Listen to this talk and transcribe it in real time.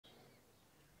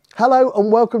Hello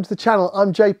and welcome to the channel.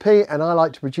 I'm JP and I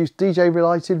like to produce DJ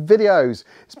related videos.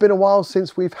 It's been a while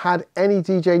since we've had any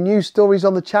DJ news stories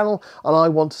on the channel and I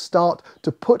want to start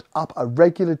to put up a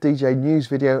regular DJ news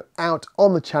video out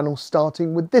on the channel,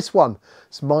 starting with this one.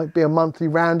 This might be a monthly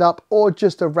roundup or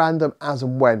just a random as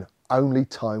and when, only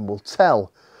time will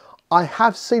tell. I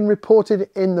have seen reported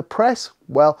in the press,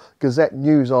 well, Gazette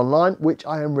News Online, which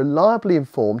I am reliably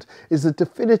informed is the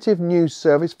definitive news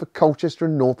service for Colchester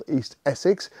and North East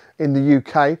Essex in the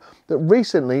UK, that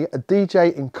recently a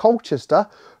DJ in Colchester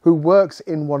who works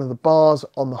in one of the bars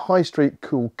on the high street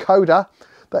called Coda,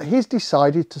 that he's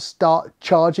decided to start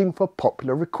charging for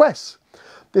popular requests.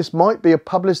 This might be a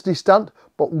publicity stunt,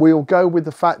 but we'll go with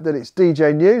the fact that it's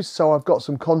DJ news, so I've got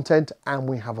some content and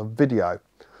we have a video.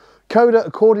 Coda,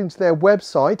 according to their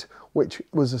website, which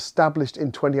was established in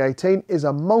 2018, is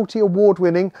a multi-award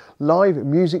winning live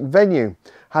music venue,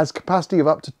 has capacity of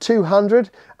up to 200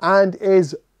 and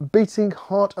is beating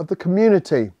heart of the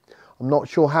community. I'm not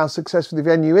sure how successful the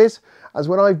venue is, as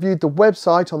when I viewed the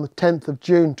website on the 10th of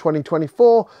June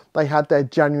 2024, they had their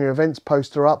January events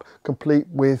poster up, complete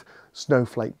with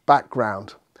snowflake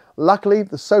background. Luckily,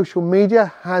 the social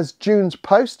media has June's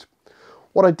post.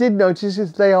 What I did notice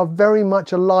is they are very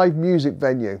much a live music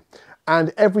venue,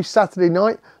 and every Saturday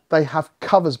night they have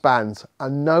covers bands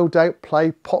and no doubt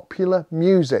play popular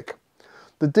music.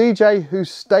 The DJ, whose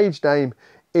stage name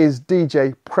is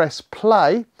DJ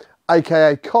PressPlay,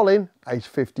 aka Colin, age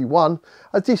 51,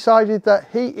 has decided that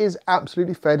he is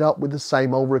absolutely fed up with the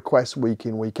same old requests week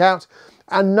in, week out,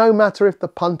 and no matter if the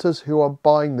punters who are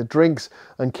buying the drinks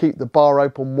and keep the bar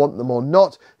open want them or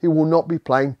not, he will not be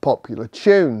playing popular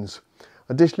tunes.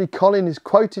 Additionally, Colin is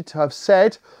quoted to have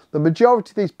said the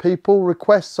majority of these people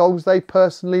request songs they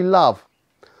personally love.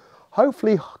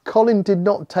 Hopefully, Colin did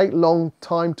not take long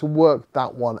time to work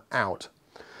that one out.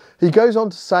 He goes on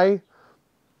to say,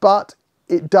 but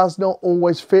it does not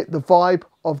always fit the vibe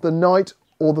of the night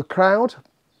or the crowd.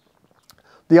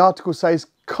 The article says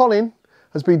Colin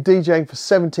has been DJing for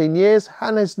 17 years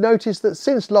and has noticed that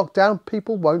since lockdown,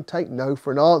 people won't take no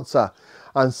for an answer,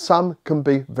 and some can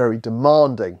be very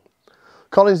demanding.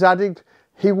 Colin's added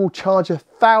he will charge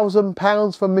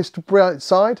 £1,000 for Mr.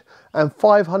 Brightside and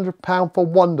 £500 for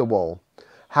Wonderwall.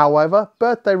 However,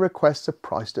 birthday requests are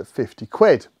priced at 50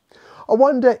 quid. I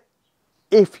wonder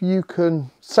if you can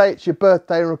say it's your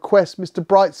birthday and request Mr.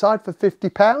 Brightside for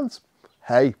 £50?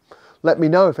 Hey, let me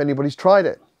know if anybody's tried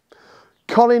it.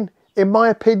 Colin, in my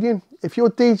opinion, if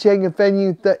you're DJing a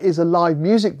venue that is a live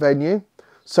music venue,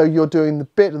 so you're doing the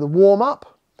bit of the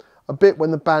warm-up, a bit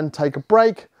when the band take a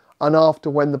break, and after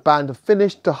when the band have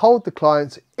finished, to hold the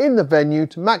clients in the venue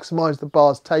to maximise the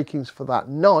bar's takings for that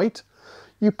night,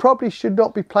 you probably should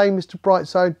not be playing Mr.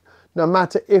 Brightside, no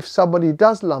matter if somebody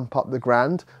does lump up the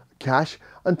grand cash,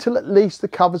 until at least the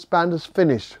covers band has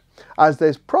finished, as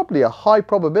there's probably a high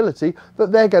probability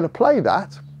that they're going to play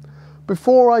that.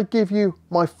 Before I give you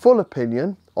my full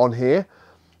opinion on here,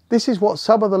 this is what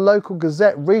some of the local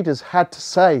Gazette readers had to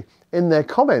say in their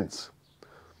comments.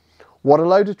 "What a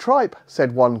load of tripe,"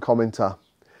 said one commenter.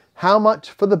 "How much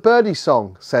for the Birdie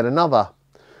song?" said another.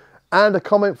 And a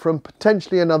comment from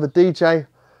potentially another DJ,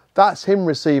 "That's him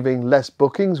receiving less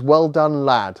bookings, well done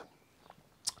lad."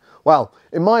 Well,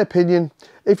 in my opinion,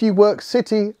 if you work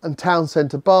city and town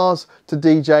centre bars to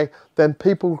DJ, then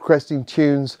people requesting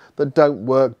tunes that don't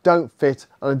work, don't fit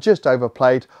and are just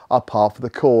overplayed are par for the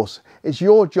course. It's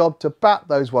your job to bat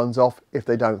those ones off if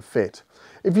they don't fit.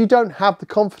 If you don't have the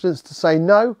confidence to say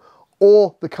no,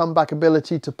 or the comeback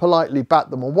ability to politely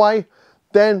bat them away,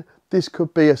 then this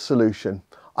could be a solution.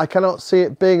 I cannot see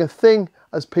it being a thing,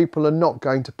 as people are not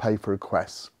going to pay for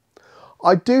requests.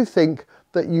 I do think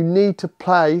that you need to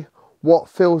play what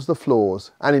fills the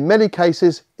floors, and in many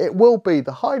cases it will be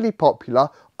the highly popular,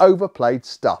 overplayed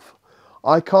stuff.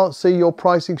 I can't see your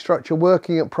pricing structure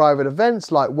working at private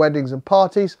events like weddings and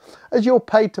parties, as you're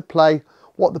paid to play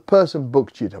what the person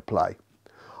booked you to play.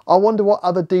 I wonder what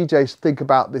other DJs think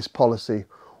about this policy.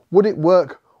 Would it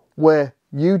work where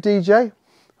you DJ?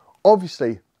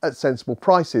 Obviously at sensible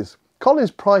prices.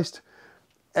 Colin's priced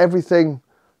everything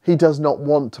he does not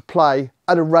want to play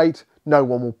at a rate no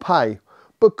one will pay.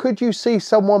 But could you see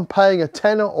someone paying a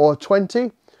tenner or a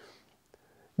 20?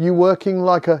 You working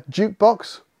like a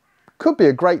jukebox? Could be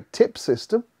a great tip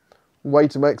system. Way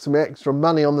to make some extra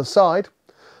money on the side.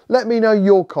 Let me know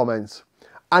your comments.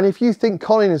 And if you think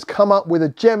Colin has come up with a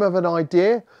gem of an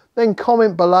idea, then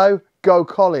comment below, go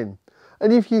Colin.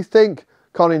 And if you think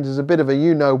Colin is a bit of a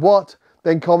you-know-what,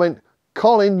 then comment,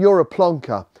 Colin, you're a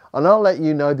plonker, and I'll let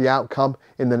you know the outcome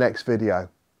in the next video.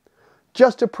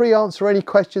 Just to pre-answer any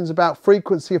questions about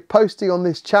frequency of posting on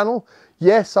this channel,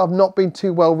 yes, I've not been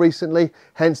too well recently,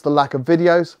 hence the lack of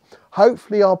videos.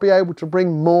 Hopefully I'll be able to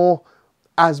bring more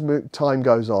as time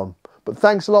goes on. But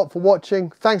thanks a lot for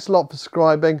watching, thanks a lot for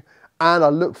subscribing, and I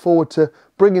look forward to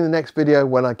bringing the next video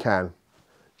when I can.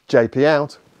 JP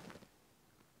out.